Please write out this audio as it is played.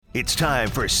It's time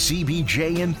for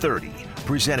CBJ in 30,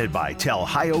 presented by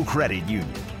Telhio Credit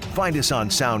Union. Find us on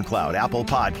SoundCloud, Apple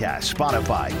Podcasts,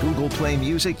 Spotify, Google Play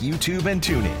Music, YouTube, and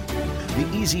TuneIn.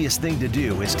 The easiest thing to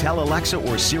do is tell Alexa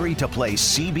or Siri to play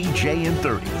CBJ in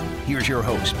 30. Here's your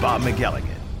host, Bob McElligott.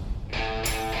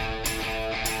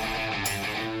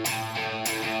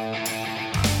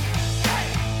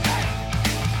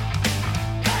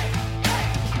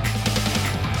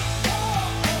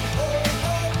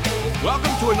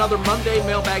 Welcome to another Monday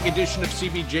mailbag edition of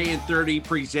CBJ in 30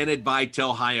 presented by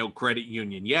Telhio Credit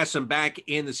Union. Yes, I'm back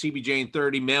in the CBJ in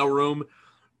 30 mailroom,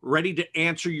 ready to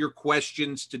answer your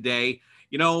questions today.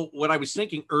 You know, what I was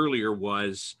thinking earlier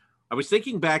was, I was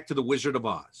thinking back to the Wizard of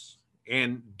Oz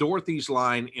and Dorothy's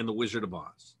line in the Wizard of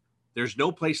Oz. There's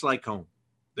no place like home.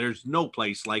 There's no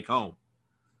place like home.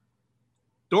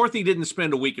 Dorothy didn't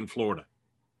spend a week in Florida.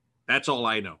 That's all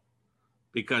I know,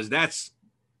 because that's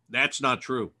not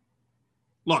true.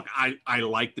 Look, I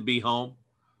like to be home.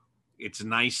 It's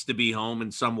nice to be home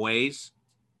in some ways.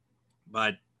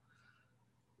 But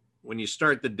when you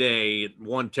start the day at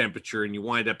one temperature and you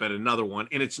wind up at another one,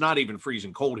 and it's not even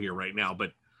freezing cold here right now,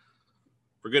 but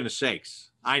for goodness sakes,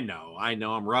 I know,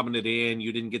 I'm rubbing it in.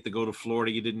 You didn't get to go to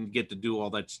Florida. You didn't get to do all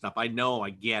that stuff. I know,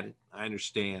 I get it. I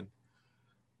understand.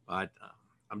 But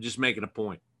I'm just making a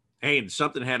point. Hey, and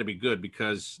something had to be good,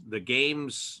 because the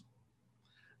games,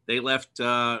 they left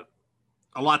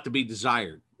a lot to be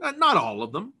desired. Not all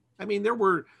of them. I mean, there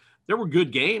were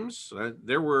good games.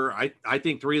 I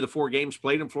think 3 of the 4 games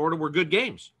played in Florida were good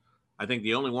games. I think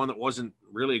the only one that wasn't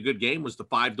really a good game was the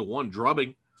 5-1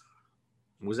 drubbing.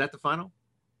 Was that the final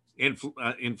in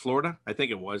Florida? I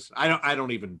think it was. I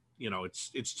don't even,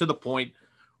 it's to the point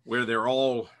where they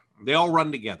all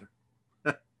run together.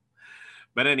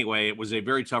 But anyway, it was a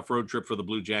very tough road trip for the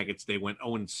Blue Jackets. They went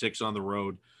 0-6 on the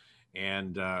road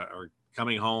and are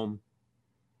coming home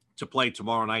to play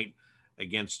tomorrow night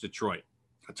against Detroit.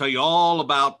 I'll tell you all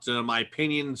about my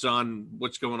opinions on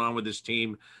what's going on with this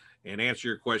team and answer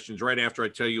your questions right after I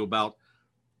tell you about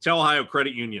Telhio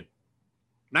Credit Union.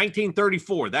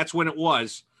 1934, that's when it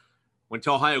was, when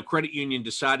Telhio Credit Union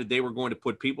decided they were going to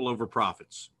put people over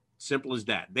profits. Simple as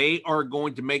that. They are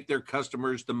going to make their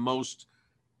customers the most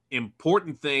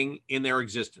important thing in their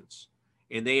existence.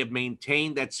 And they have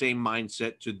maintained that same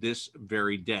mindset to this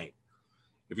very day.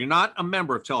 If you're not a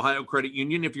member of Telhio Credit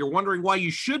Union, if you're wondering why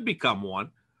you should become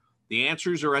one, the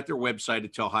answers are at their website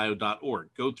at telhio.org.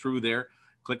 Go through there,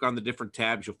 click on the different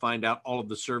tabs. You'll find out all of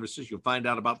the services. You'll find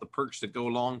out about the perks that go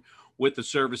along with the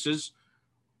services.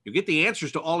 You'll get the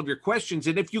answers to all of your questions.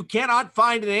 And if you cannot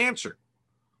find an answer,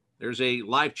 there's a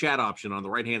live chat option on the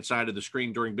right-hand side of the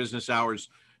screen during business hours.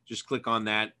 Just click on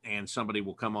that, and somebody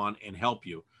will come on and help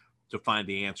you to find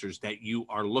the answers that you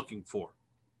are looking for.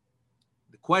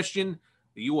 The question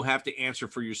that you will have to answer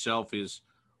for yourself is,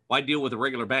 why deal with a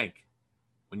regular bank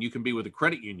when you can be with a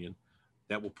credit union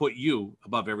that will put you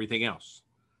above everything else?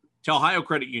 Telhio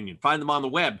Credit Union. Find them on the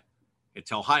web at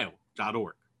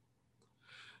telhio.org.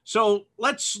 So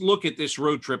let's look at this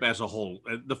road trip as a whole.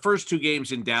 The first 2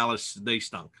 games in Dallas, they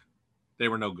stunk. They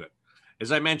were no good.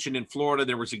 As I mentioned, in Florida,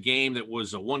 there was a game that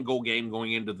was a 1-goal game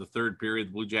going into the 3rd period.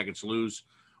 The Blue Jackets lose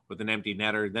with an empty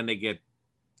netter. Then they get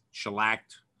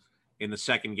shellacked in the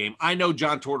 2nd game. I know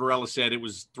John Tortorella said it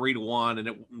was 3-1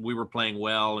 and we were playing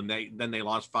well, and then they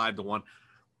lost 5-1,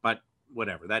 but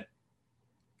whatever. That,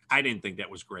 I didn't think that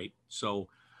was great. So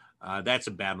that's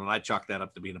a bad one. I chalk that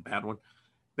up to being a bad one.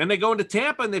 Then they go into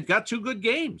Tampa and they've got 2 good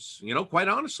games. Quite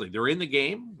honestly, they're in the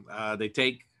game. They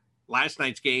take last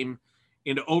night's game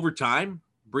into overtime,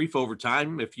 brief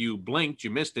overtime. If you blinked, you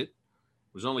missed it.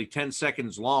 It was only 10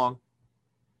 seconds long.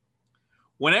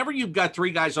 Whenever you've got 3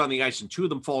 guys on the ice and 2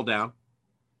 of them fall down,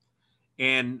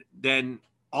 and then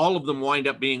all of them wind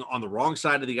up being on the wrong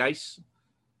side of the ice,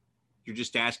 you're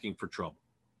just asking for trouble.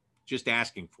 Just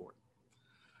asking for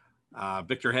it.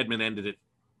 Victor Hedman ended it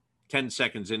 10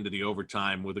 seconds into the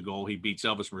overtime with a goal. He beats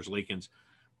Elvis Merzlikins.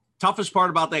 Toughest part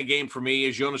about that game for me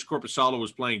is Joonas Korpisalo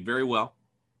was playing very well.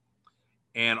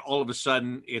 And all of a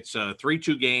sudden, it's a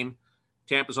 3-2 game.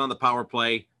 Tampa's on the power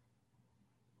play,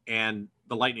 and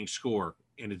the Lightning score.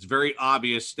 And it's very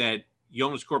obvious that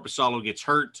Joonas Korpisalo gets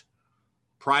hurt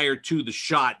prior to the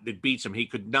shot that beats him. He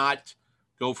could not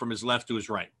go from his left to his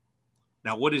right.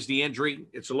 Now, what is the injury?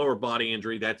 It's a lower body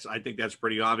injury. I think that's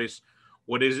pretty obvious.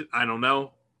 What is it? I don't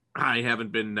know. I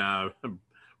haven't been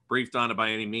briefed on it by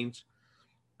any means.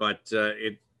 But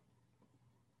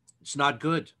it's not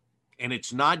good. And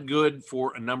it's not good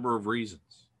for a number of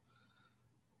reasons.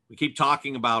 We keep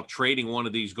talking about trading one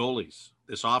of these goalies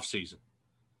this offseason.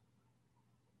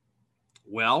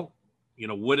 Well,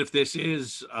 What if this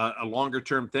is a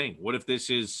longer-term thing? What if this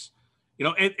is,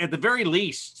 at the very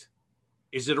least,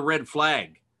 is it a red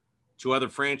flag to other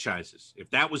franchises? If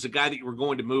that was the guy that you were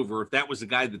going to move, or if that was the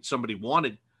guy that somebody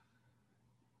wanted,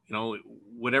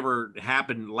 whatever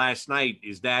happened last night,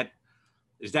 is that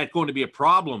going to be a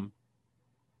problem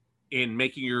in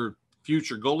making your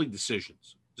future goalie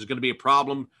decisions? Is it going to be a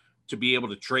problem to be able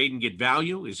to trade and get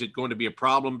value? Is it going to be a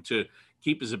problem to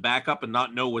keep as a backup and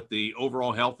not know what the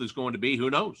overall health is going to be? Who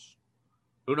knows?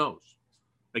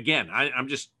 Again, I'm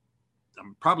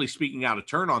probably speaking out of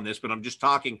turn on this, but I'm just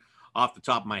talking off the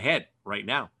top of my head right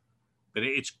now. But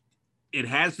it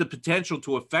has the potential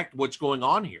to affect what's going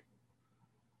on here.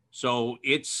 So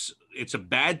it's a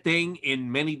bad thing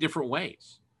in many different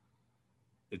ways.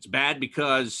 It's bad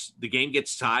because the game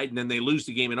gets tied and then they lose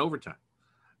the game in overtime.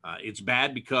 It's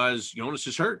bad because Jonas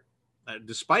is hurt.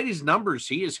 Despite his numbers,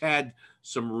 he has had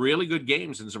some really good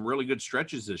games and some really good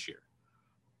stretches this year.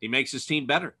 He makes his team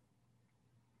better.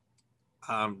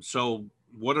 So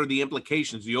what are the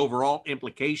implications, the overall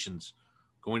implications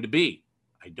going to be?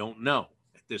 I don't know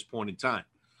at this point in time.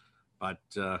 But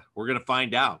we're going to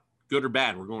find out. Good or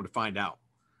bad, we're going to find out.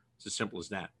 It's as simple as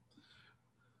that.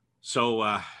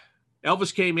 So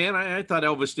Elvis came in. I thought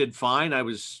Elvis did fine.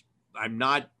 I'm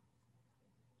not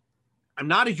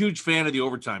a huge fan of the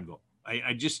overtime goal.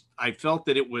 I felt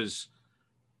that it was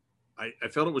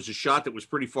a shot that was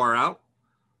pretty far out.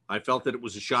 I felt that it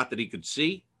was a shot that he could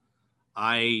see.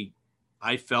 I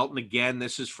felt, and again,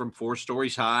 this is from 4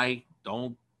 Stories High.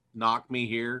 Don't knock me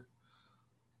here.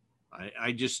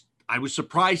 I was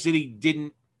surprised that he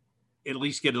didn't at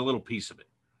least get a little piece of it.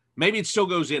 Maybe it still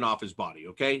goes in off his body,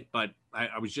 okay? But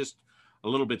I was just a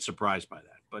little bit surprised by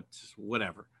that. But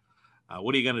whatever.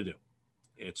 What are you going to do?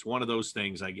 It's one of those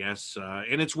things, I guess.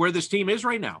 And it's where this team is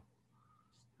right now.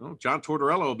 John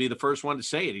Tortorella will be the first one to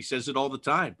say it. He says it all the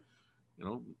time.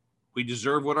 We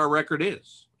deserve what our record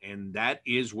is. And that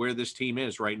is where this team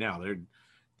is right now.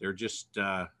 They're just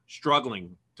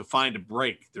struggling to find a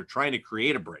break. They're trying to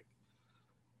create a break.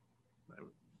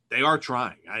 They are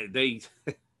trying.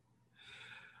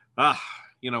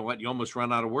 You know what? You almost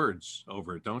run out of words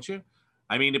over it, don't you?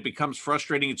 I mean, it becomes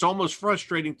frustrating. It's almost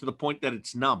frustrating to the point that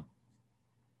it's numb,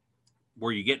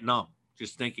 where you get numb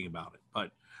just thinking about it.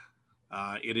 But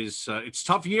it's a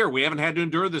tough year. We haven't had to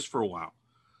endure this for a while.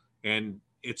 And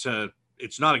it's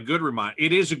not a good reminder.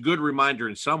 It is a good reminder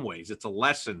in some ways. It's a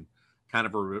lesson kind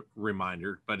of a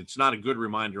reminder, but it's not a good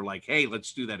reminder like, hey,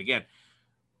 let's do that again.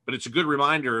 But it's a good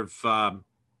reminder of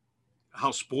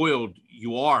how spoiled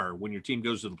you are when your team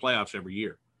goes to the playoffs every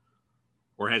year,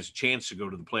 or has a chance to go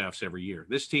to the playoffs every year.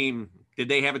 This team, did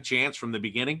they have a chance from the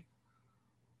beginning?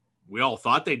 We all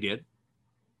thought they did,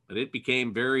 but it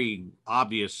became very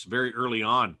obvious very early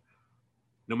on.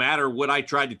 No matter what I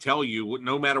tried to tell you,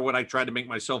 no matter what I tried to make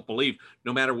myself believe,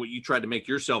 no matter what you tried to make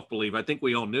yourself believe, I think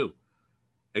we all knew.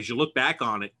 As you look back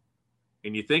on it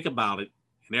and you think about it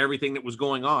and everything that was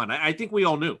going on, I think we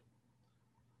all knew.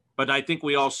 But I think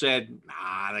we all said,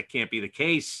 that can't be the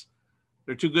case.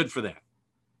 They're too good for that.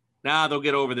 They'll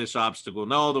get over this obstacle.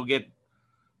 No, they'll get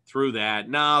through that.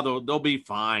 No, they'll be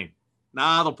fine.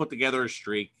 They'll put together a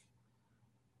streak.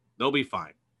 They'll be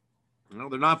fine. No,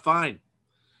 they're not fine.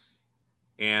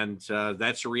 And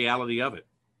that's the reality of it.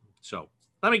 So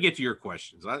let me get to your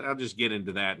questions. I'll just get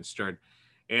into that and start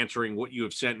answering what you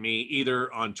have sent me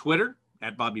either on Twitter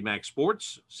at Bobby Mack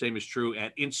Sports. Same is true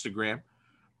at Instagram.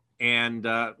 And,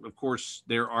 of course,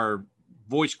 there are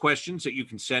voice questions that you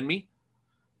can send me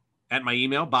at my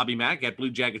email,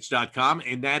 bobbymack@bluejackets.com.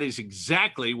 And that is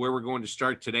exactly where we're going to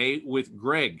start today with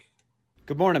Greg.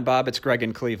 Good morning, Bob. It's Greg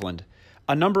in Cleveland.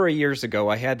 A number of years ago,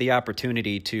 I had the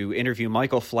opportunity to interview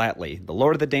Michael Flatley, the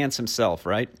Lord of the Dance himself,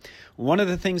 right? One of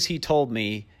the things he told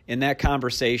me in that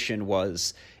conversation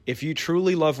was, if you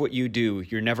truly love what you do,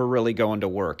 you're never really going to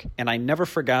work. And I never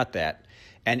forgot that.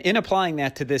 And in applying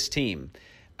that to this team,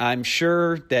 I'm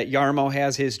sure that Jarmo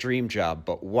has his dream job,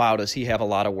 but wow, does he have a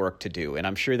lot of work to do. And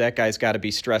I'm sure that guy's got to be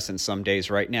stressing some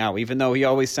days right now, even though he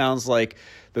always sounds like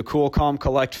the cool, calm,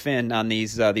 collect Finn on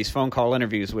these phone call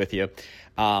interviews with you.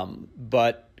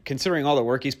 But considering all the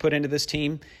work he's put into this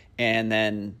team and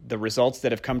then the results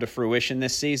that have come to fruition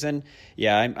this season,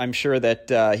 yeah, I'm sure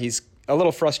that he's a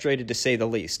little frustrated to say the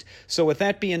least. So with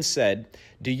that being said,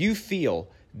 do you feel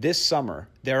this summer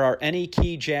there are any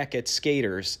Key Jackets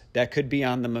skaters that could be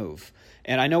on the move?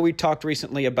 And I know we talked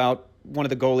recently about one of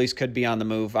the goalies could be on the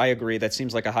move. I agree. That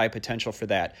seems like a high potential for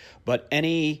that. But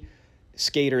any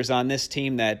skaters on this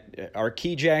team that are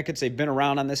Key Jackets, they've been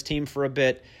around on this team for a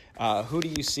bit, who do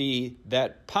you see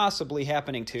that possibly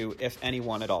happening to, if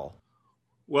anyone at all?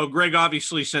 Well, Greg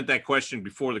obviously sent that question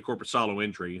before the Korpisalo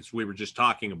injury, as we were just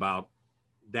talking about.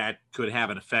 That could have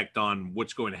an effect on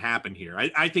what's going to happen here.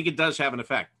 I think it does have an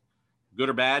effect. Good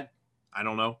or bad, I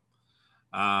don't know.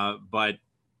 But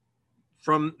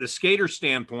from the skater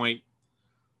standpoint,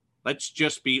 let's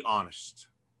just be honest.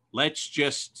 Let's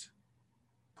just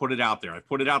put it out there. I've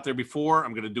put it out there before.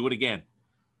 I'm going to do it again.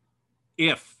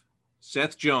 If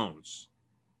Seth Jones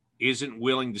isn't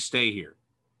willing to stay here,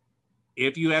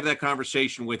 if you have that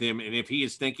conversation with him and if he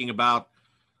is thinking about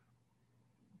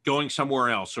going somewhere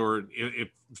else, or if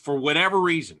for whatever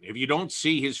reason, if you don't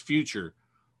see his future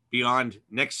beyond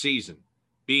next season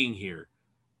being here,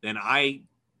 then I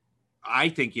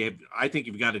think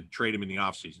you've got to trade him in the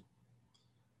offseason.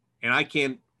 And I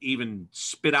can't even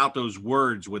spit out those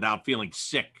words without feeling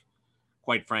sick,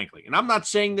 quite frankly. And I'm not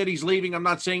saying that he's leaving. I'm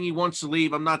not saying he wants to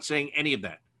leave. I'm not saying any of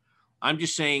that. I'm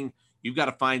just saying you've got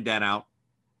to find that out.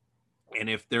 And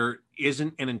if there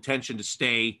isn't an intention to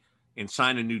stay and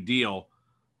sign a new deal,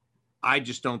 I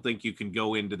just don't think you can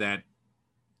go into that,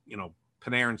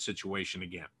 Panarin situation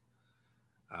again.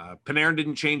 Panarin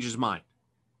didn't change his mind.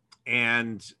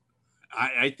 And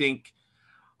I think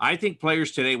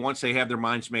players today, once they have their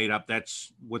minds made up,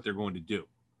 that's what they're going to do.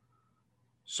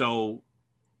 So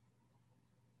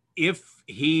if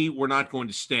he were not going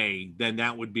to stay, then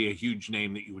that would be a huge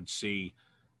name that you would see,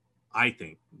 I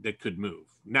think, that could move.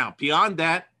 Now, beyond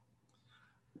that,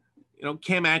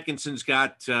 Cam Atkinson's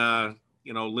got,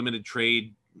 limited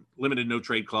no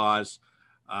trade clause.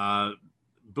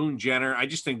 Boone Jenner, I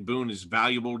just think Boone is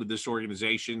valuable to this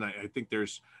organization. I think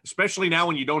there's, especially now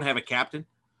when you don't have a captain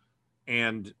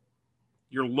and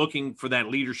you're looking for that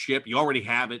leadership, you already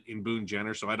have it in Boone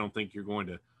Jenner, so I don't think you're going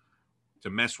to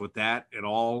mess with that at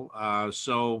all.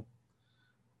 So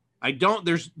I don't,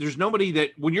 there's nobody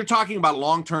that, when you're talking about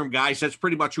long-term guys, that's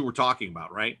pretty much who we're talking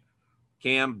about, right?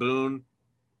 Cam, Boone.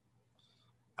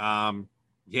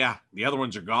 Yeah, the other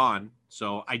ones are gone.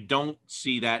 So I don't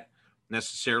see that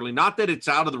necessarily. Not that it's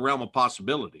out of the realm of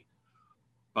possibility,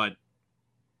 but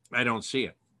I don't see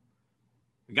it.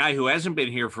 The guy who hasn't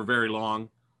been here for very long,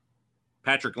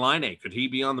 Patrick Laine, could he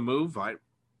be on the move?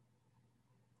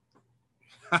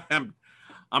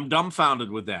 I'm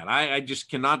dumbfounded with that. I just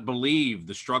cannot believe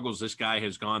the struggles this guy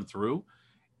has gone through.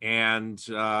 And,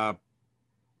 I'm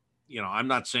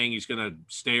not saying he's going to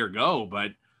stay or go,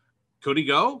 but could he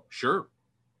go? Sure.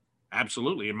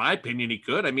 Absolutely. In my opinion, he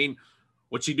could. I mean,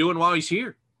 what's he doing while he's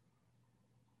here?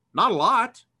 Not a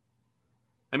lot.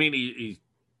 I mean, he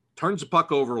turns the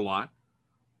puck over a lot.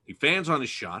 He fans on his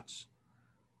shots.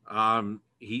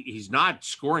 He's not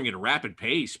scoring at a rapid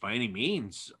pace by any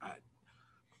means.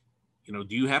 Do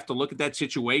you have to look at that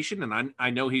situation? And I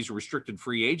know he's a restricted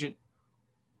free agent.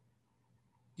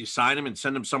 You sign him and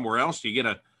send him somewhere else. Do you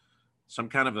get some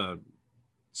kind of a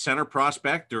center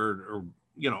prospect or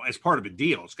as part of a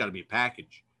deal? It's got to be a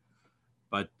package.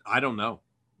 But I don't know.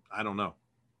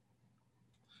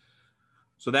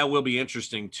 So that will be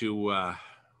interesting to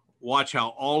watch how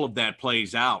all of that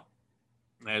plays out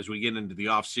as we get into the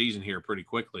off season here pretty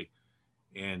quickly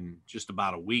in just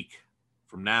about a week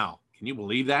from now. Can you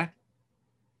believe that?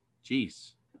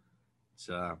 Jeez. It's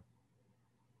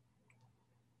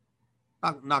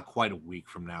not quite a week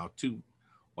from now. 2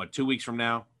 weeks from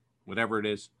now, whatever it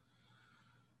is.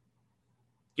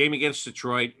 Game against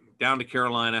Detroit, down to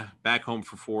Carolina, back home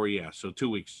for 4. Yeah, so 2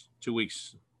 weeks. 2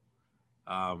 weeks.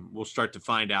 We'll start to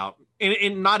find out,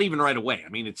 and not even right away. I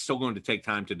mean, it's still going to take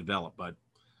time to develop, but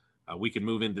we can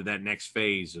move into that next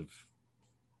phase of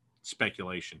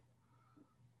speculation.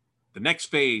 The next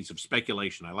phase of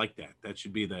speculation. I like that. That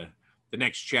should be the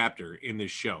next chapter in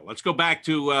this show. Let's go back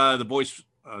to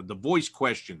the voice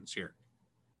questions here.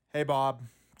 Hey, Bob.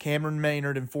 Cameron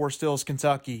Maynard in Forest Hills,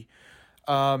 Kentucky.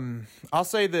 I'll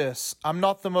say this. I'm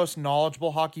not the most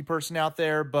knowledgeable hockey person out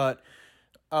there, but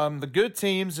the good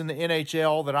teams in the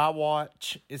NHL that I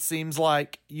watch, it seems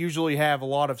like usually have a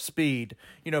lot of speed.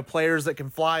 Players that can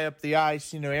fly up the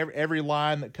ice. Every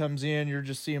line that comes in, you're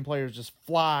just seeing players just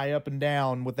fly up and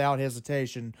down without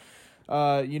hesitation.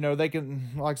 They can,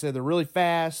 like I said, they're really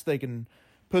fast. They can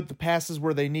put the passes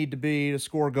where they need to be to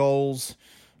score goals.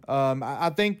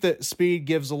 I think that speed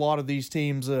gives a lot of these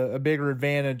teams a bigger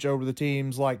advantage over the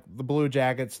teams like the Blue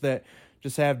Jackets that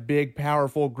just have big,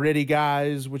 powerful, gritty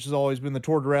guys, which has always been the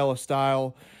Tortorella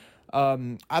style.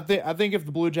 I think if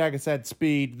the Blue Jackets had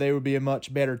speed, they would be a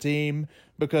much better team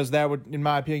because that would, in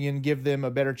my opinion, give them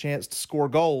a better chance to score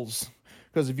goals.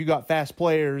 Because if you got fast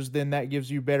players, then that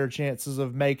gives you better chances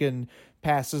of making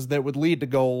passes that would lead to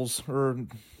goals or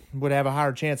would have a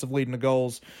higher chance of leading to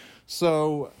goals.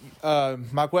 So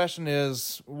my question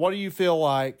is, what do you feel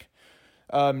like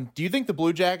Do you think the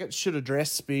Blue Jackets should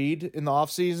address speed in the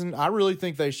offseason? I really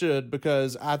think they should,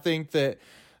 because I think that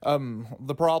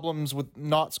the problems with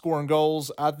not scoring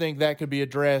goals, I think that could be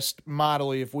addressed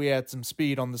mightily if we had some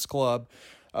speed on this club.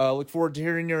 Look forward to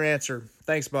hearing your answer.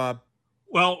 Thanks, Bob.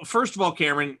 Well, first of all,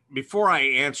 Cameron, before I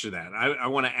answer that, I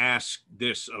want to ask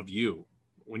this of you.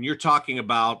 When you're talking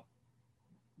about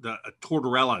a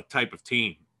Tortorella type of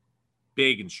team,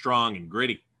 big and strong and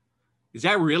gritty, is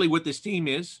that really what this team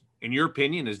is? In your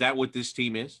opinion, is that what this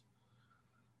team is?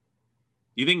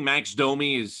 Do you think Max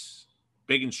Domi is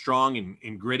big and strong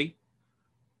and gritty?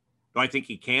 Do I think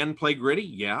he can play gritty?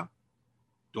 Yeah.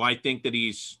 Do I think that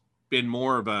he's been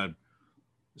more of a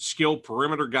skilled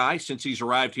perimeter guy since he's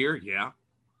arrived here? Yeah.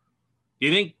 Do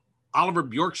you think Oliver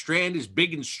Bjorkstrand is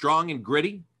big and strong and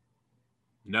gritty?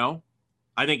 No.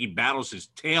 I think he battles his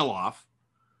tail off,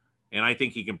 and I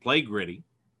think he can play gritty.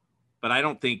 But I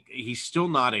don't think he's still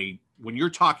not when you're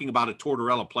talking about a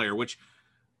Tortorella player, which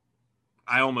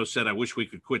I almost said I wish we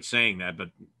could quit saying that, but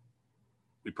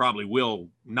we probably will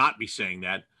not be saying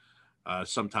that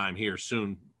sometime here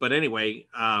soon. But anyway,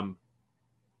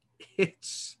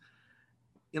 it's,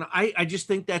 I just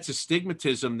think that's a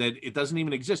stigmatism that it doesn't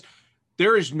even exist.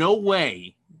 There is no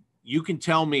way you can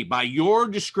tell me by your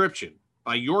description,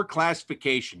 by your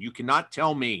classification, you cannot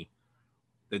tell me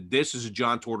that this is a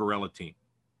John Tortorella team.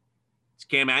 Is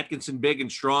Cam Atkinson big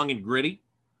and strong and gritty,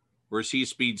 or is he a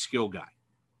speed skill guy?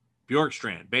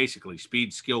 Bjorkstrand, basically,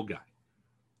 speed skill guy.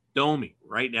 Domi,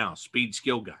 right now, speed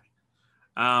skill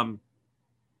guy.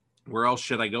 Where else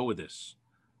should I go with this?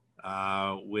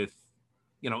 With,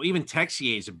 even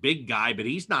Texier is a big guy, but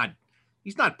he's not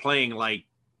playing like,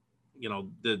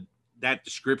 that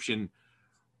description,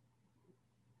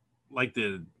 like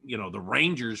the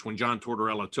Rangers when John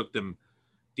Tortorella took them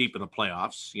deep in the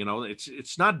playoffs.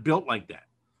 It's not built like that.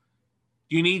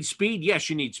 Do you need speed? Yes,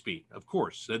 you need speed, of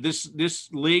course. This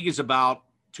league is about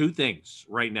two things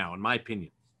right now, in my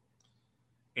opinion.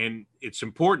 And it's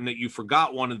important that you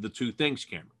forgot one of the two things,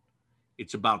 Cameron.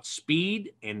 It's about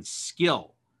speed and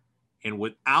skill. And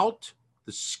without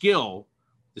the skill,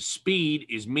 the speed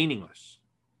is meaningless.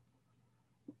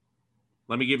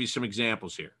 Let me give you some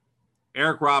examples here.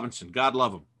 Eric Robinson, God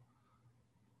love him.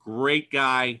 Great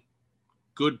guy,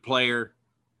 good player,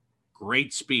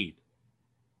 great speed.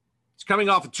 It's coming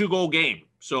off a 2-goal game.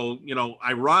 So,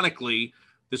 ironically,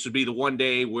 this would be the one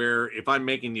day where if I'm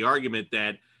making the argument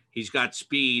that he's got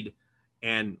speed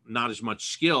and not as much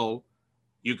skill,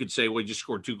 you could say, well, he just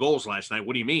scored 2 goals last night.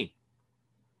 What do you mean?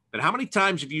 But how many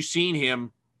times have you seen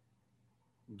him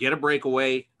get a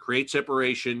breakaway, create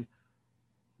separation,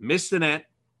 miss the net,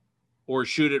 or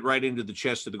shoot it right into the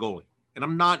chest of the goalie? And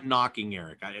I'm not knocking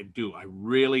Eric. I do. I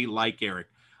really like Eric.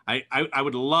 I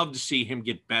would love to see him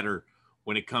get better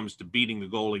when it comes to beating the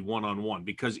goalie one-on-one,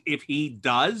 because if he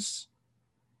does,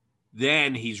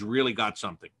 then he's really got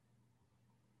something.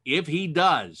 If he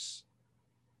does,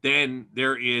 then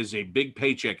there is a big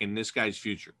paycheck in this guy's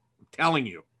future. I'm telling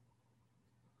you.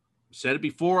 I've said it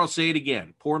before, I'll say it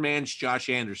again. Poor man's Josh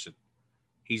Anderson.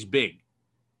 He's big.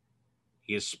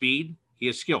 He has speed. He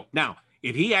has skill. Now,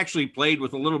 if he actually played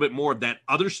with a little bit more of that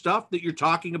other stuff that you're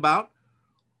talking about,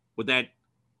 with that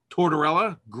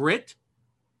Tortorella grit,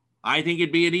 I think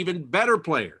he'd be an even better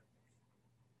player.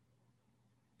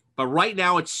 But right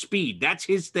now it's speed. That's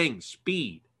his thing,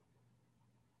 speed.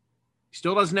 He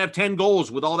still doesn't have 10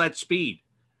 goals with all that speed,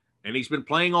 and he's been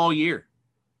playing all year.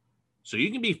 So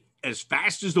you can be as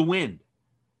fast as the wind,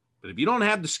 but if you don't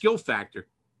have the skill factor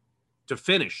to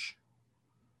finish,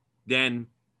 then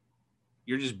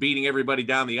you're just beating everybody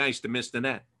down the ice to miss the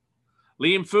net.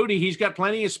 Liam Foudy, he's got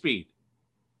plenty of speed.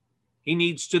 He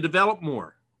needs to develop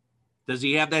more. Does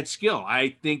he have that skill?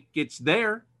 I think it's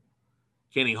there.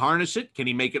 Can he harness it? Can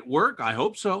he make it work? I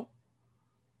hope so.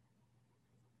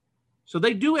 So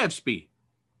they do have speed.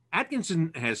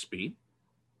 Atkinson has speed.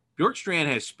 Bjorkstrand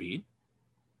has speed.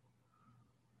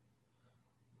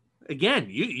 Again,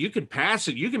 you can pass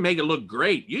it. You can make it look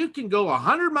great. You can go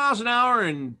 100 miles an hour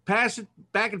and pass it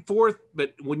back and forth.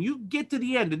 But when you get to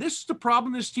the end, and this is the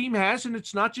problem this team has, and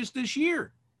it's not just this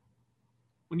year.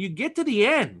 When you get to the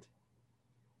end,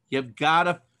 you've got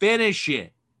to finish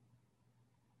it.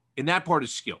 And that part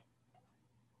is skill.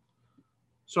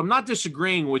 So I'm not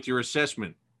disagreeing with your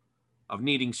assessment of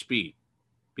needing speed,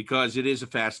 because it is a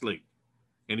fast league.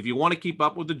 And if you want to keep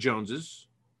up with the Joneses,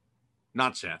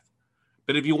 not Seth,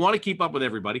 but if you want to keep up with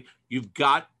everybody, you've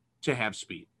got to have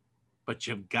speed, but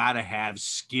you've got to have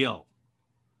skill.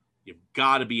 You've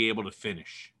got to be able to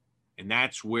finish. And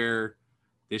that's where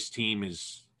this team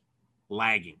is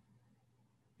lagging.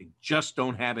 They just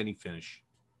don't have any finish.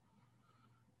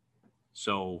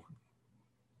 So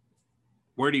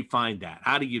Where do you find that?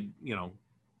 How do you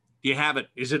have it?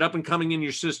 Is it up and coming in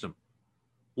your system?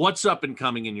 What's up and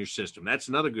coming in your system? That's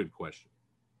another good question.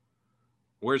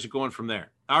 Where's it going from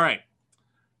there? All right.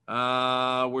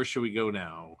 Where should we go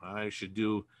now? I should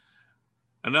do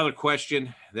another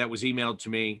question that was emailed to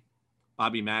me,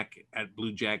 Bobby Mack at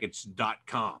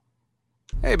BlueJackets.com.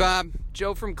 Hey, Bob.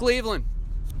 Joe from Cleveland.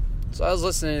 So I was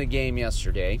listening to the game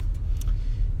yesterday,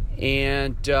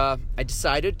 and I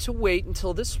decided to wait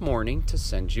until this morning to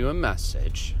send you a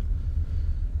message.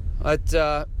 But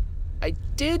I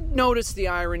did notice the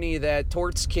irony that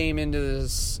Torts came into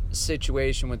this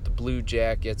situation with the Blue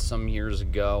Jackets some years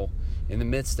ago in the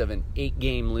midst of an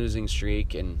 8-game losing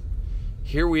streak, and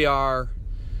here we are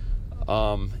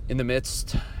in the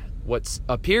midst what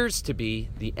appears to be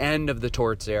the end of the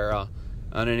Torts era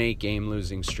on an 8-game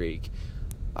losing streak.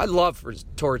 I'd love for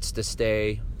Torts to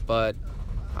stay, but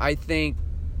I think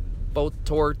both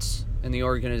Torts and the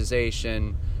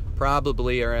organization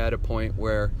probably are at a point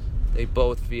where they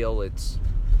both feel it's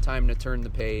time to turn the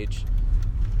page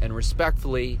and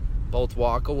respectfully both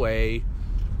walk away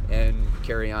and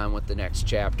carry on with the next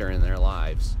chapter in their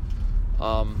lives.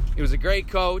 He was a great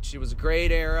coach. It was a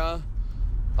great era.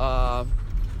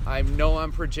 I know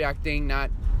I'm projecting,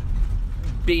 not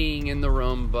being in the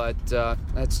room, but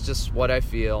that's just what I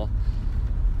feel.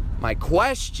 My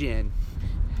question,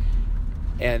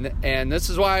 and this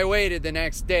is why I waited the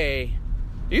next day,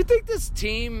 do you think this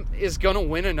team is going to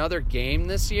win another game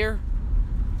this year?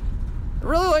 I'd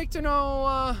really like to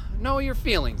know your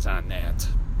feelings on that.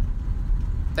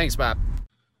 Thanks, Bob.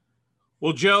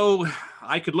 Well, Joe,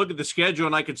 I could look at the schedule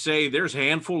and I could say there's a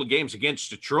handful of games against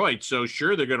Detroit, so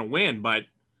sure they're going to win, but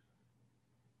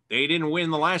they didn't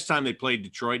win the last time they played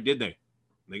Detroit, did they?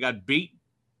 They got beat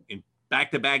in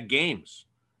back-to-back games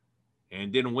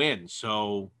and didn't win,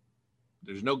 so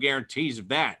there's no guarantees of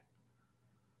that.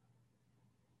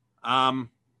 I'm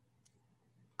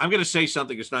going to say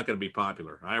something that's not going to be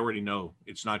popular. I already know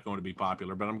it's not going to be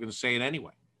popular, but I'm going to say it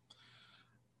anyway.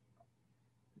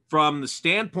 From the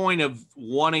standpoint of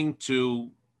wanting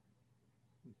to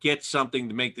get something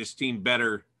to make this team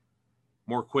better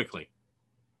more quickly,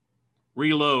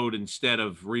 reload instead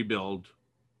of rebuild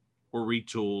or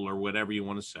retool or whatever you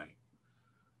want to say.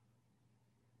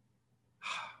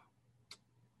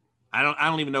 I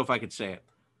don't even know if I could say it.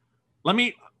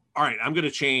 All right, I'm going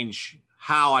to change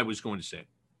how I was going to say it.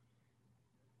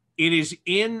 It is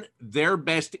in their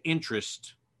best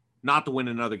interest not to win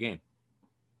another game.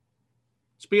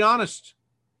 Let's be honest.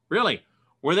 Really,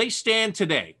 where they stand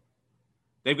today,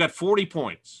 they've got 40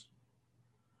 points,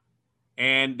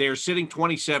 and they're sitting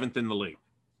 27th in the league.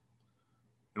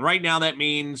 And right now that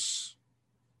means,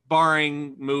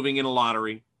 barring moving in a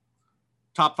lottery,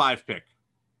 top 5 pick.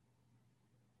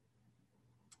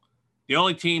 The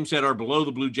only teams that are below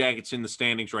the Blue Jackets in the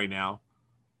standings right now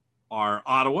are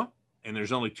Ottawa, and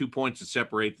there's only 2 points that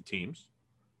separate the teams.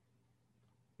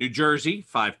 New Jersey,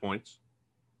 5 points.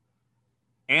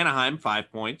 Anaheim, 5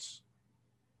 points.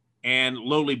 And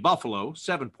lowly Buffalo,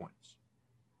 7 points.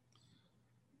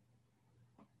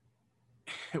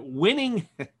 Winning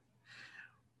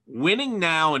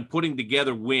now and putting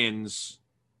together wins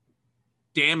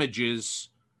damages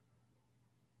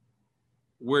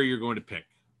where you're going to pick.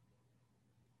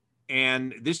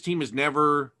 And this team has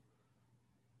never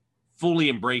fully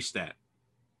embraced that.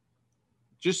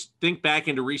 Just think back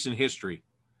into recent history.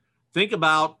 Think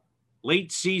about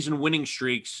late season winning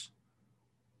streaks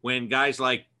when guys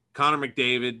like Connor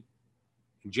McDavid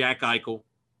and Jack Eichel,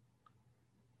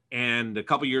 and a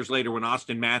couple years later when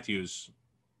Austin Matthews,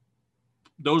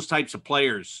 those types of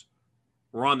players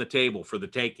were on the table for the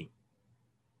taking.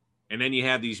 And then you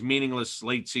have these meaningless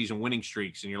late season winning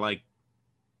streaks, and you're like,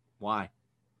 why?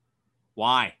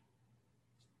 Why?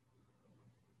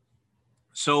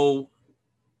 So,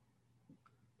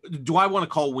 do I want to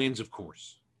call wins? Of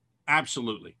course.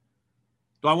 Absolutely.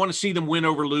 Do I want to see them win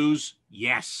over lose?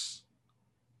 Yes.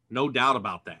 No doubt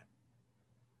about that.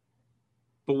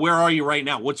 But where are you right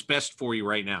now? What's best for you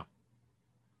right now?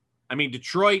 I mean,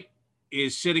 Detroit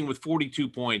is sitting with 42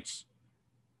 points,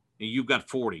 and you've got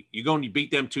 40. You go and you beat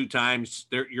them 2 times,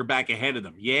 you're back ahead of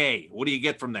them. Yay. What do you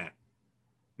get from that?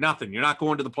 Nothing. You're not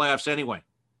going to the playoffs anyway.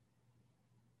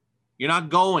 You're not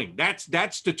going.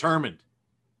 That's determined.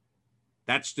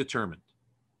 That's determined.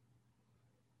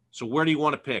 So where do you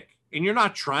want to pick? And you're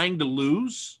not trying to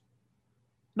lose.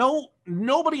 No,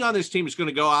 nobody on this team is going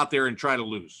to go out there and try to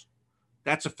lose.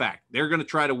 That's a fact. They're going to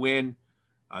try to win.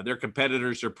 They're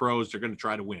competitors. They're pros. They're going to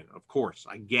try to win. Of course,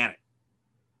 I get it.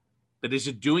 But is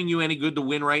it doing you any good to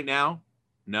win right now?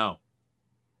 No.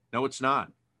 No, it's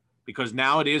not. Because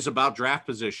now it is about draft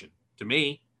position, to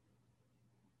me.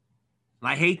 And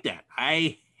I hate that.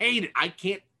 I hate it. I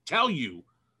can't tell you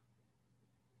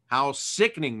how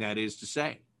sickening that is to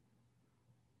say.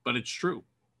 But it's true.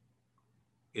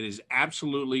 It is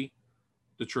absolutely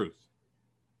the truth.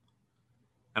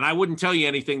 And I wouldn't tell you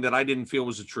anything that I didn't feel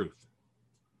was the truth.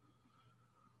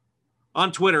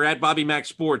 On Twitter, at Bobby Mac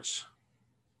Sports,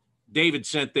 David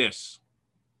sent this.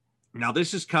 Now,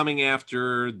 this is coming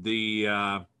after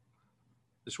this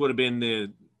would have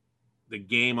been the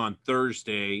game on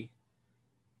Thursday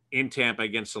in Tampa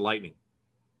against the Lightning.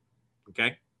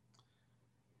 Okay?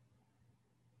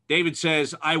 David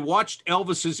says, I watched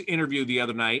Elvis's interview the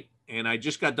other night, and I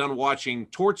just got done watching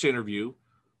Tort's interview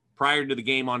prior to the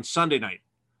game on Sunday night.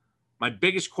 My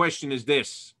biggest question is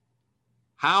this.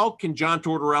 How can John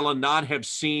Tortorella not have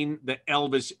seen the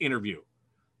Elvis interview?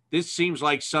 This seems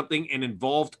like something an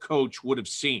involved coach would have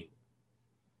seen.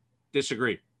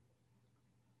 Disagree.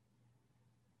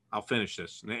 I'll finish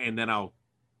this, and then I'll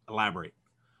elaborate.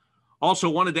 Also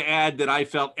wanted to add that I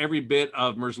felt every bit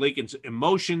of Merzlikins'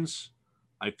 emotions.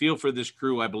 I feel for this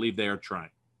crew. I believe they are trying.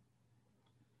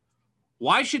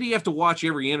 Why should he have to watch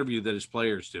every interview that his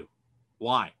players do?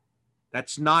 Why?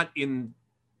 That's not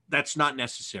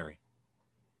necessary.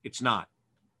 It's not.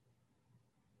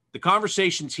 The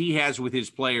conversations he has with his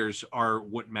players are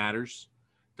what matters.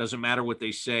 Doesn't matter what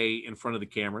they say in front of the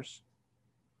cameras.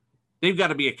 They've got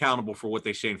to be accountable for what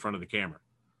they say in front of the camera.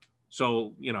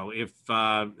 So, if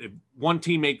one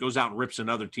teammate goes out and rips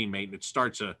another teammate and it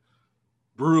starts a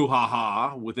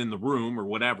brouhaha within the room or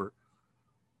whatever,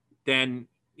 then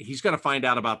he's going to find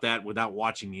out about that without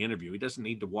watching the interview. He doesn't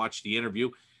need to watch the interview.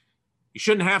 You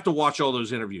shouldn't have to watch all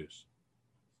those interviews.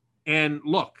 And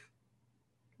look,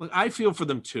 I feel for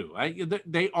them too.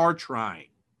 They are trying.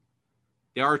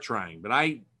 They are trying. But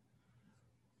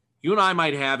you and I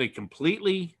might have a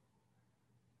completely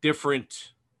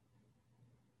different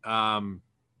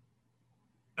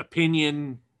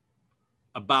opinion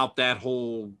about that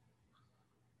whole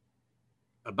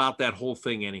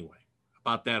thing anyway,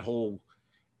 about that whole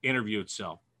interview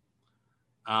itself.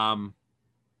 You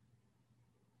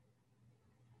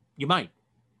might.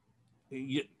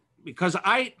 Because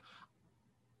I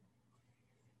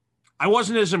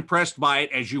wasn't as impressed by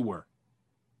it as you were.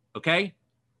 Okay?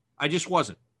 I just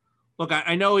wasn't. Look,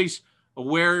 I know he's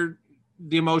aware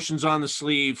the emotions on the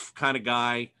sleeve kind of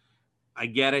guy. I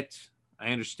get it. I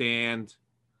understand.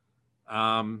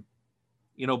 But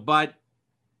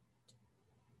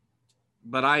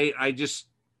I just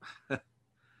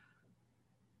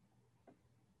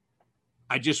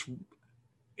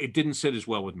it didn't sit as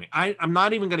well with me. I'm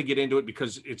not even going to get into it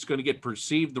because it's going to get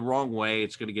perceived the wrong way.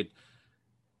 It's going to get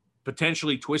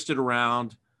potentially twisted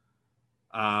around.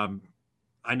 I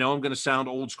know I'm going to sound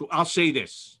old school. I'll say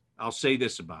this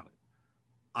about it.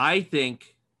 I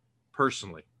think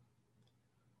personally,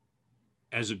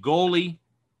 as a goalie,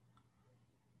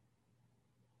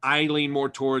 I lean more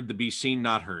toward the be seen,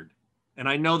 not heard. And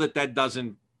I know that's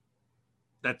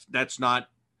not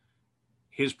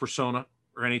his persona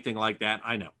or anything like that.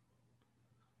 I know.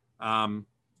 And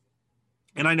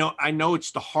I know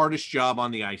it's the hardest job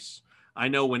on the ice. I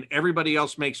know when everybody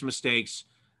else makes mistakes,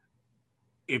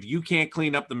 if you can't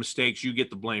clean up the mistakes, you get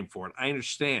the blame for it. I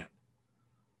understand.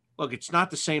 Look, it's not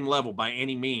the same level by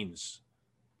any means.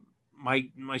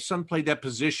 My son played that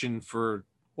position for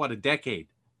a decade.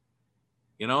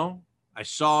 I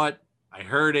saw it. I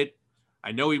heard it.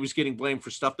 I know he was getting blamed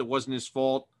for stuff that wasn't his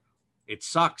fault. It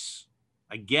sucks.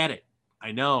 I get it.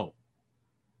 I know.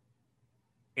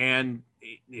 And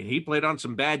he played on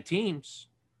some bad teams.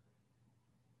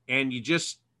 And you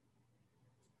just,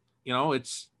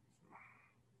 it's,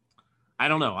 I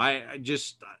don't know. I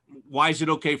just, why is it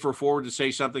okay for a forward to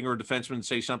say something or a defenseman to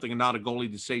say something and not a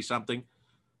goalie to say something?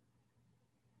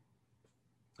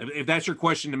 If that's your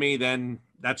question to me, then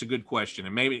that's a good question.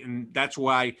 And that's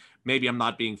why maybe I'm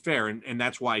not being fair. And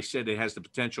that's why I said it has the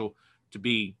potential to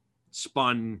be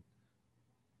spun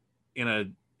in a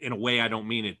way I don't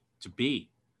mean it to be.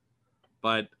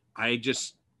 But I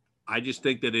just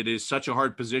think that it is such a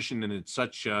hard position, and it's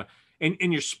such and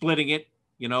you're splitting it.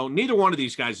 Neither one of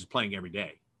these guys is playing every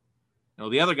day.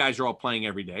 The other guys are all playing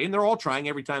every day, and they're all trying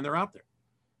every time they're out there.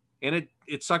 And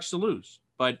it sucks to lose.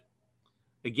 But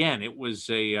again, it was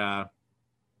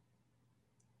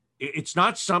it's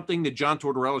not something that John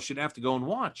Tortorella should have to go and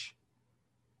watch.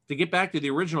 To get back to the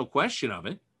original question of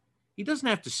it, he doesn't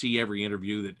have to see every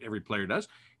interview that every player does.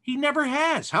 He never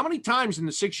has. How many times in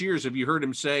the 6 years have you heard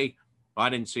him say, I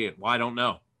didn't see it. Well, I don't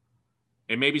know.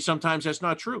 And maybe sometimes that's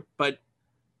not true, but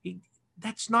these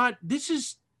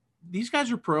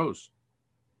guys are pros.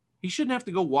 He shouldn't have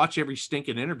to go watch every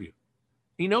stinking interview.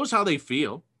 He knows how they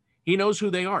feel. He knows who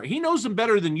they are. He knows them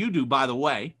better than you do, by the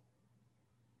way.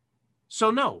 So,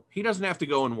 no, he doesn't have to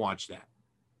go and watch that.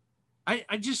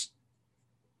 I just,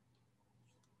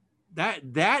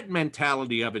 that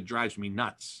mentality of it drives me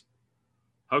nuts.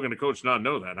 How can a coach not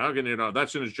know that? How can you know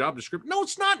that's in his job description? No,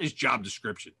 it's not in his job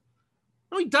description.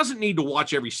 No, he doesn't need to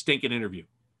watch every stinking interview.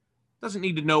 Doesn't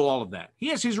need to know all of that. He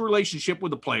has his relationship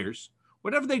with the players.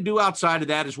 Whatever they do outside of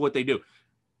that is what they do.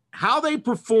 How they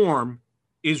perform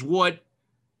is what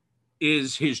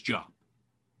is his job.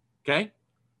 Okay?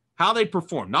 How they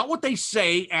perform. Not what they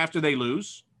say after they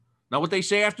lose. Not what they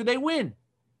say after they win.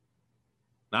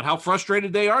 Not how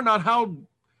frustrated they are. Not how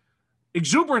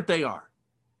exuberant they are.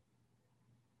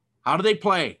 How do they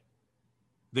play?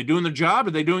 Are they doing their job?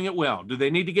 Are they doing it well? Do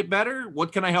they need to get better?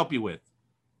 What can I help you with?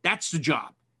 That's the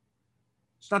job.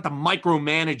 It's not to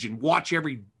micromanage and watch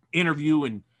every interview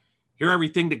and hear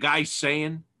everything the guy's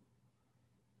saying.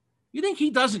 You think he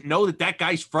doesn't know that that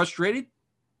guy's frustrated?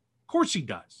 Of course he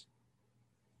does.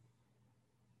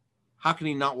 How can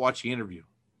he not watch the interview?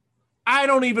 I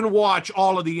don't even watch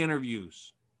all of the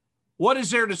interviews. What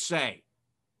is there to say?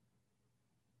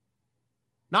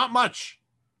 Not much.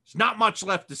 There's not much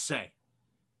left to say.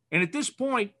 And at this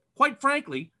point, quite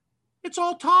frankly, it's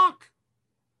all talk.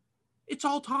 It's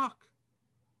all talk.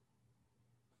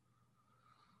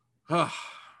 All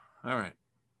right.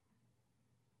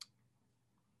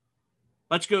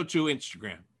 Let's go to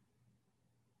Instagram.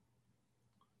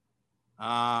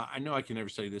 I know I can never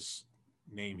say this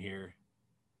name here.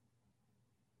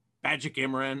 Bajic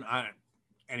Imran.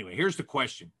 Anyway, here's the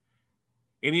question.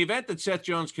 In the event that Seth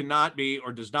Jones cannot be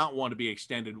or does not want to be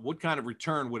extended, what kind of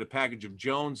return would a package of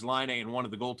Jones, Line, and one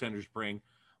of the goaltenders bring?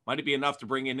 Might it be enough to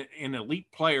bring in an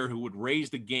elite player who would raise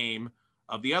the game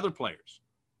of the other players?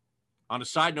 On a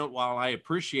side note, while I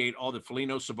appreciate all that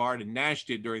Foligno, Savard, and Nash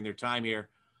did during their time here,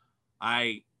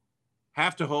 I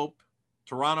have to hope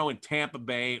Toronto and Tampa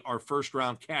Bay are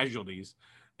first-round casualties.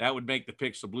 That would make the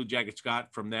picks the Blue Jackets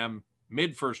got from them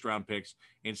mid-first-round picks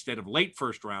instead of late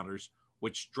first-rounders,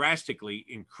 which drastically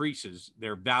increases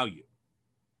their value.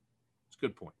 It's a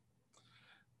good point.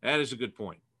 That is a good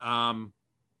point.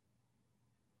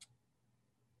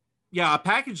 Yeah, a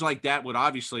package like that would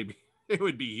obviously be, it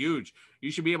would be huge. You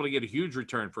should be able to get a huge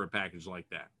return for a package like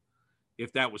that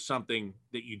if that was something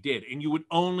that you did. And you would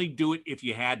only do it if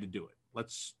you had to do it.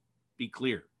 Let's be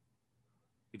clear.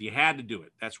 If you had to do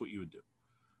it, that's what you would do.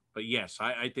 But yes,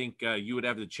 I think you would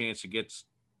have the chance to get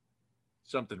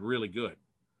something really good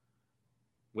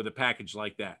with a package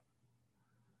like that.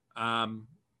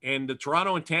 And the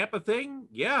Toronto and Tampa thing,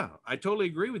 yeah, I totally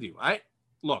agree with you.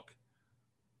 Look,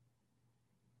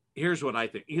 here's what I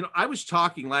think. You know, I was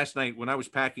talking last night when I was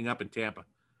packing up in Tampa,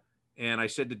 and I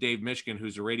said to Dave Michigan,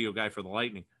 who's a radio guy for the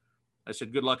Lightning, I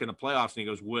said, good luck in the playoffs. And he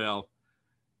goes, well,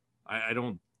 I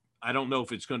don't know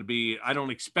if it's going to be, I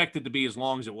don't expect it to be as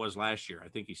long as it was last year, I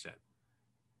think he said.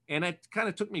 And it kind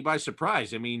of took me by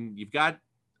surprise. I mean, you've got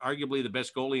arguably the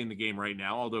best goalie in the game right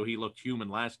now, although he looked human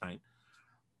last night.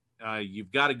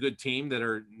 You've got a good team that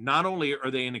are, not only are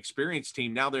they an experienced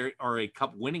team, now they are a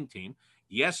cup winning team.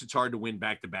 Yes, it's hard to win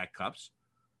back-to-back cups.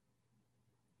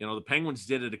 You know, the Penguins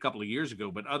did it a couple of years ago,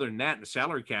 but other than that, in the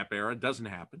salary cap era, it doesn't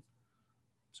happen.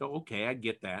 So, okay, I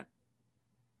get that.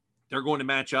 They're going to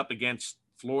match up against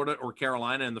Florida or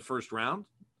Carolina in the first round.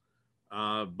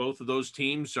 Both of those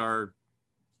teams are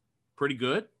pretty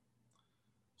good.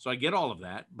 So I get all of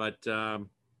that, but I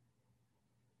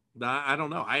don't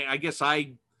know. I guess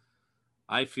I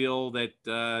feel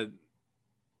that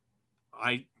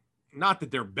not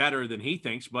that they're better than he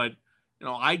thinks, but you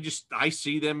know, I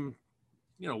see them,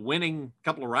 you know, winning a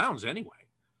couple of rounds anyway.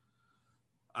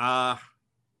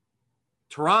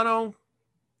 Toronto,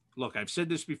 look, I've said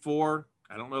this before.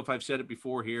 I don't know if I've said it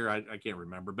before here. I can't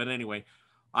remember, but anyway,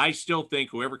 I still think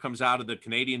whoever comes out of the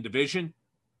Canadian division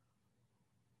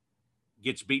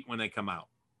gets beat when they come out.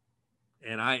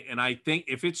 And I think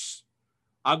if it's,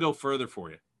 I'll go further for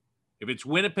you. If it's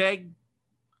Winnipeg,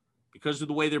 because of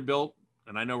the way they're built,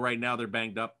 and I know right now they're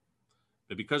banged up,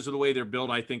 but because of the way they're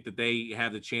built, I think that they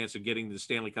have the chance of getting to the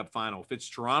Stanley Cup final. If it's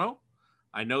Toronto,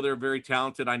 I know they're very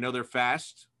talented. I know they're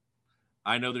fast.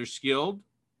 I know they're skilled.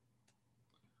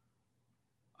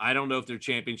 I don't know if they're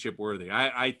championship worthy.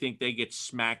 I think they get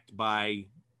smacked by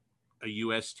a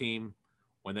U.S. team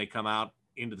when they come out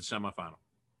into the semifinal.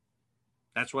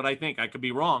 That's what I think. I could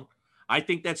be wrong. I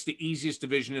think that's the easiest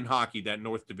division in hockey, that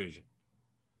North Division.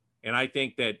 And I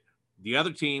think that the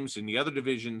other teams in the other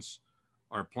divisions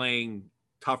are playing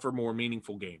tougher, more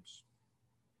meaningful games.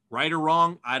 Right or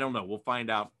wrong, I don't know. We'll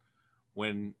find out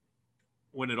when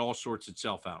it all sorts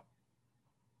itself out.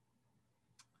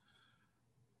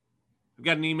 I've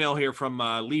got an email here from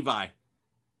Levi.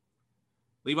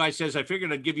 Levi says, I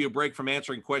figured I'd give you a break from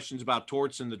answering questions about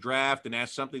torts in the draft and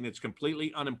ask something that's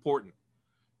completely unimportant.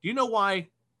 Do you know why,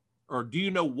 or do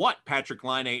you know what Patrik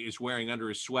Laine is wearing under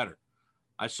his sweater?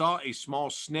 I saw a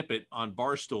small snippet on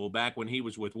Barstool back when he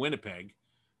was with Winnipeg.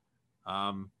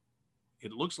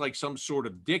 It looks like some sort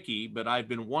of dickie, but I've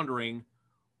been wondering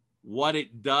what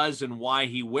it does and why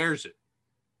he wears it.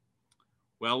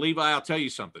 Well, Levi, I'll tell you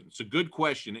something. It's a good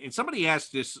question. And somebody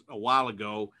asked this a while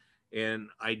ago, and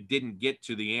I didn't get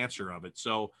to the answer of it.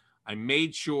 So I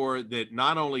made sure that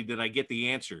not only did I get the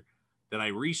answer, that I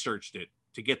researched it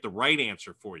to get the right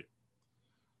answer for you.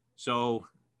 So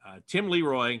Tim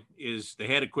Leroy is the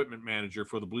head equipment manager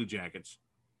for the Blue Jackets.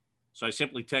 So I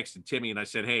simply texted Timmy and I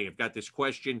said, hey, I've got this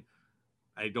question.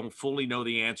 I don't fully know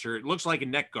the answer. It looks like a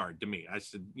neck guard to me. I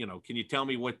said, can you tell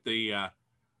me what the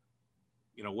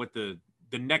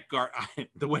neck guard,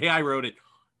 the way I wrote it,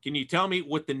 can you tell me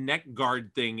what the neck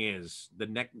guard thing is? The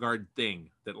neck guard thing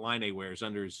that Laine wears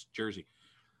under his jersey.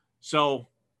 So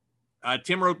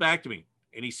Tim wrote back to me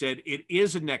and he said, it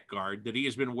is a neck guard that he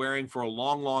has been wearing for a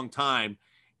long, long time.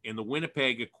 And the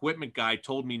Winnipeg equipment guy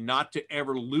told me not to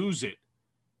ever lose it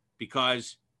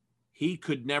because he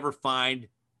could never find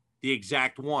the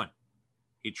exact one.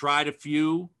 He tried a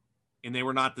few and they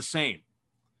were not the same.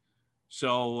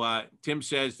 So Tim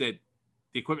says that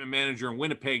the equipment manager in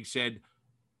Winnipeg said,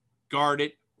 guard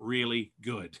it really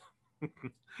good.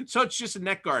 So it's just a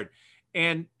neck guard.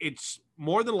 And it's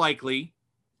more than likely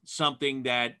something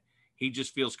that he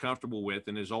just feels comfortable with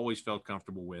and has always felt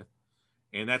comfortable with.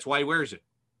 And that's why he wears it.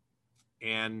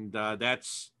 And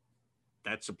that's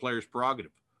a player's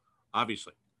prerogative,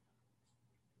 obviously.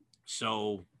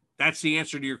 So that's the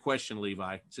answer to your question,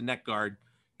 Levi. It's a neck guard,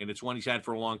 and it's one he's had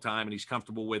for a long time, and he's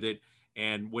comfortable with it.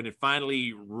 And when it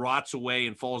finally rots away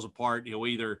and falls apart, he'll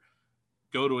either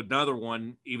go to another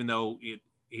one, even though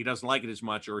he doesn't like it as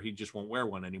much, or he just won't wear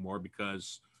one anymore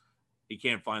because he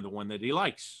can't find the one that he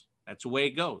likes. That's the way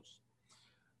it goes.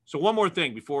 So one more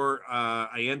thing before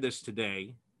I end this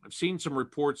today. I've seen some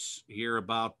reports here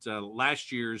about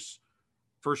last year's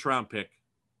first-round pick,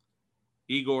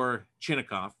 Igor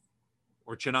Chinakov.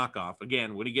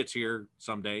 Again, when he gets here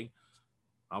someday,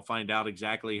 I'll find out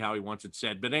exactly how he wants it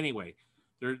said. But anyway,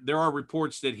 there are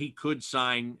reports that he could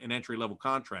sign an entry-level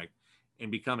contract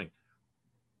and be coming.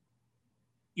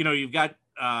 You've got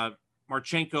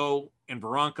Marchenko and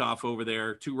Voronkov over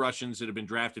there, two Russians that have been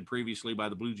drafted previously by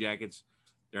the Blue Jackets.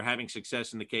 They're having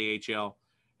success in the KHL.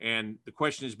 And the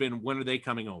question has been, when are they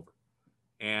coming over?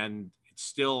 And it's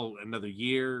still another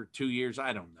year, 2 years.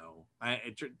 I don't know. I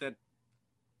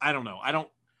don't know.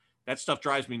 That stuff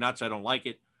drives me nuts. I don't like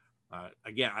it.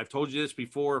 Again, I've told you this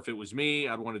before. If it was me,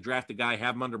 I'd want to draft a guy,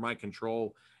 have him under my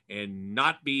control, and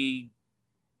not be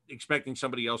expecting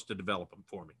somebody else to develop him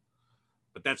for me.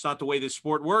 But that's not the way this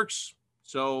sport works.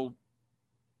 So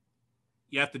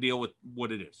you have to deal with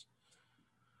what it is.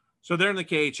 So they're in the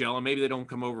KHL, and maybe they don't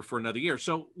come over for another year.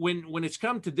 So when it's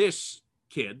come to this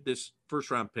kid, this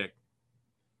first-round pick,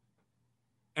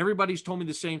 everybody's told me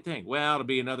the same thing. Well, it'll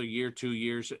be another year, 2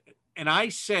 years. And I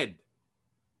said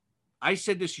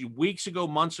this weeks ago,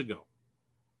 months ago.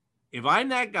 If I'm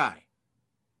that guy,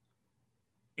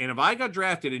 and if I got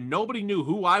drafted and nobody knew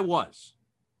who I was,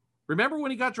 remember when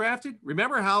he got drafted?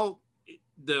 Remember how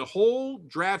the whole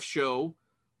draft show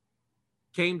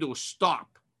came to a stop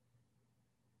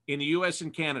in the U.S.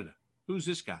 and Canada? Who's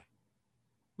this guy?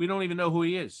 We don't even know who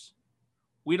he is.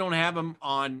 We don't have him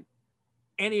on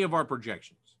any of our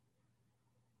projections.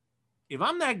 If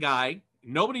I'm that guy,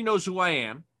 nobody knows who I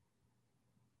am,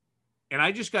 and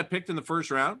I just got picked in the first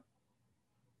round,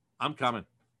 I'm coming.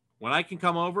 When I can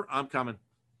come over, I'm coming.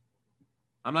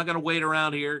 I'm not going to wait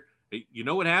around here. You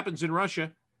know what happens in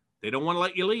Russia? They don't want to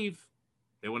let you leave.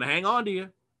 They want to hang on to you.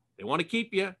 They want to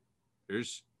keep you.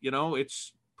 There's,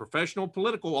 it's professional,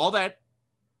 political, all that.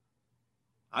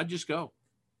 I'd just go.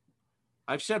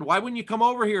 I've said, why wouldn't you come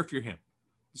over here if you're him?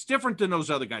 It's different than those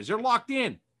other guys. They're locked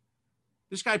in.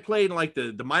 This guy played like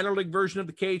the minor league version of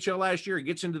the KHL last year. He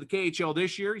gets into the KHL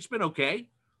this year. He's been okay.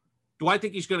 Do I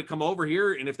think he's going to come over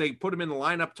here, and if they put him in the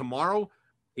lineup tomorrow,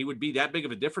 he would be that big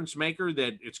of a difference maker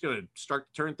that it's going to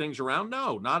start to turn things around?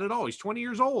 No, not at all. He's 20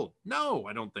 years old. No,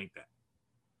 I don't think that.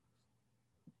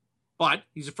 But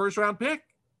he's a first-round pick.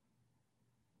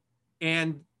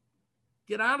 And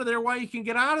get out of there while you can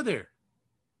get out of there.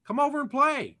 Come over and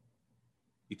play.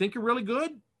 You think you're really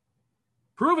good?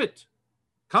 Prove it.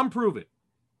 Come prove it.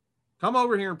 Come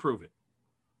over here and prove it.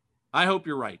 I hope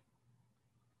you're right.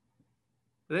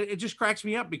 It just cracks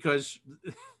me up because,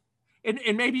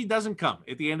 and maybe he doesn't come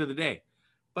at the end of the day,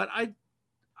 but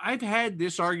I've had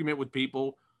this argument with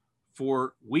people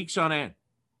for weeks on end.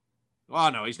 Oh,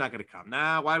 no, he's not going to come.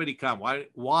 Nah, why would he come?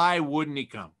 Why wouldn't he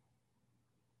come?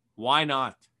 Why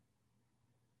not?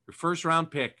 Your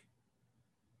first-round pick.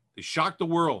 They shocked the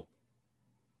world.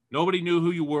 Nobody knew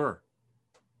who you were.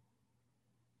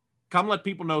 Come let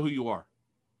people know who you are.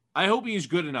 I hope he's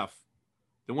good enough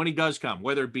that when he does come,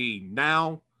 whether it be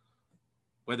now,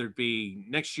 whether it be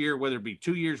next year, whether it be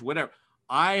 2 years, whatever,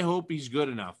 I hope he's good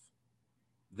enough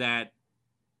that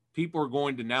people are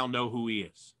going to now know who he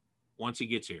is once he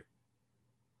gets here.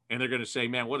 And they're going to say,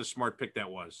 man, what a smart pick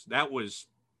that was. That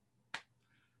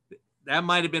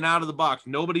might have been out of the box.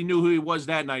 Nobody knew who he was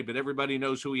that night, but everybody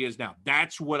knows who he is now.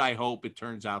 That's what I hope it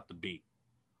turns out to be,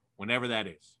 whenever that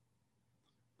is.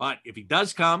 But if he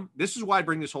does come, this is why I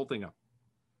bring this whole thing up.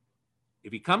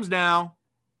 If he comes now,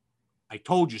 I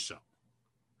told you so.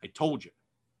 I told you.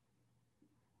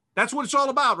 That's what it's all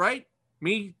about, right?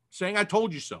 Me saying I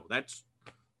told you so. That's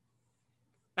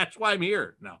why I'm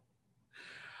here. No.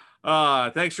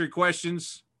 Thanks for your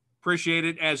questions. Appreciate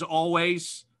it as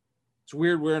always. It's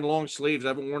weird wearing long sleeves. I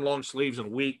haven't worn long sleeves in a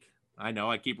week. I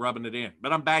know, I keep rubbing it in.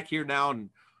 But I'm back here now, and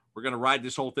we're going to ride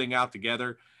this whole thing out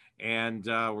together. And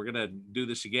we're going to do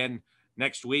this again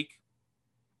next week.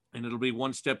 And it'll be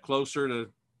one step closer to,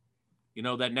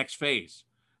 that next phase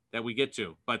that we get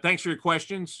to. But thanks for your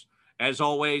questions. As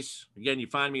always, again, you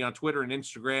find me on Twitter and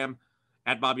Instagram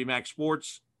at Bobby Mack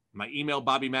Sports. My email,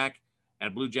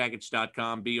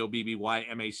 bobbymack@bluejackets.com,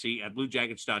 BOBBYMAC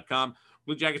 @bluejackets.com.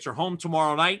 Blue Jackets are home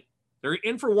tomorrow night. They're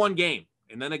in for one game,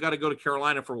 and then they got to go to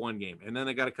Carolina for one game, and then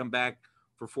they got to come back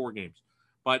for 4 games.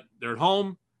 But they're at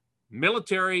home.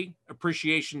 Military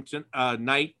Appreciation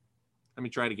Night. Let me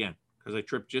try it again because I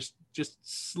tripped just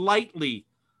slightly.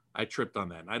 I tripped on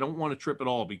that. And I don't want to trip at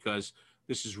all because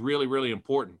this is really, really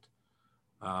important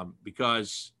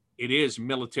because it is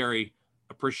Military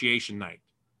Appreciation Night.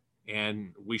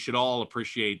 And we should all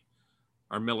appreciate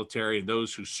our military and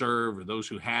those who serve or those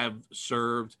who have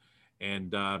served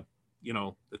and, the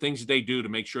things that they do to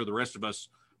make sure the rest of us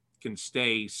can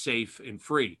stay safe and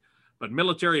free. But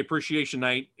Military Appreciation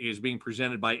Night is being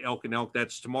presented by Elk and Elk.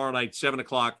 That's tomorrow night, 7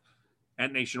 o'clock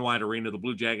at Nationwide Arena. The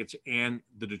Blue Jackets and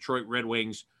the Detroit Red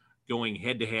Wings going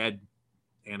head-to-head.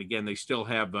 And, again, they still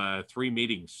have 3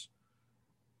 meetings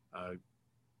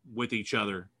with each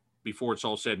other before it's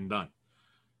all said and done.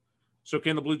 So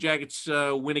can the Blue Jackets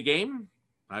win a game?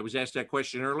 I was asked that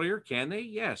question earlier. Can they?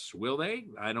 Yes. Will they?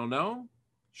 I don't know.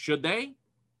 Should they?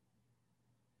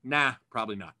 Nah,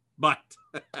 probably not. But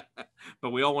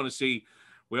we all want to see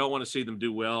them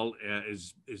do well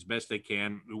as best they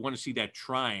can. We want to see that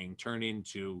trying turn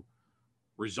into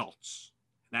results.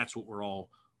 And that's what we're all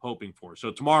hoping for.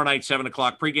 So tomorrow night, 7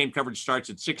 o'clock, pregame coverage starts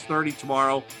at 6:30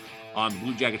 tomorrow on the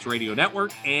Blue Jackets Radio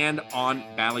Network and on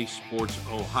Bally Sports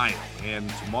Ohio. And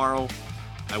tomorrow,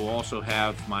 I will also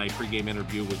have my pregame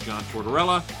interview with John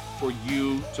Tortorella for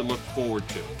you to look forward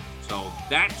to. So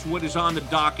that's what is on the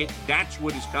docket. That's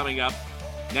what is coming up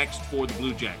next for the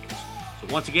Blue Jackets. So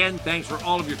once again, thanks for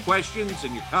all of your questions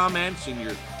and your comments and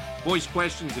your voice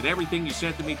questions and everything you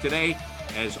sent to me today.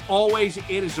 As always, it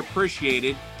is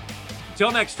appreciated.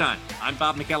 Until next time, I'm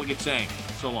Bob McElligott saying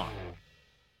so long.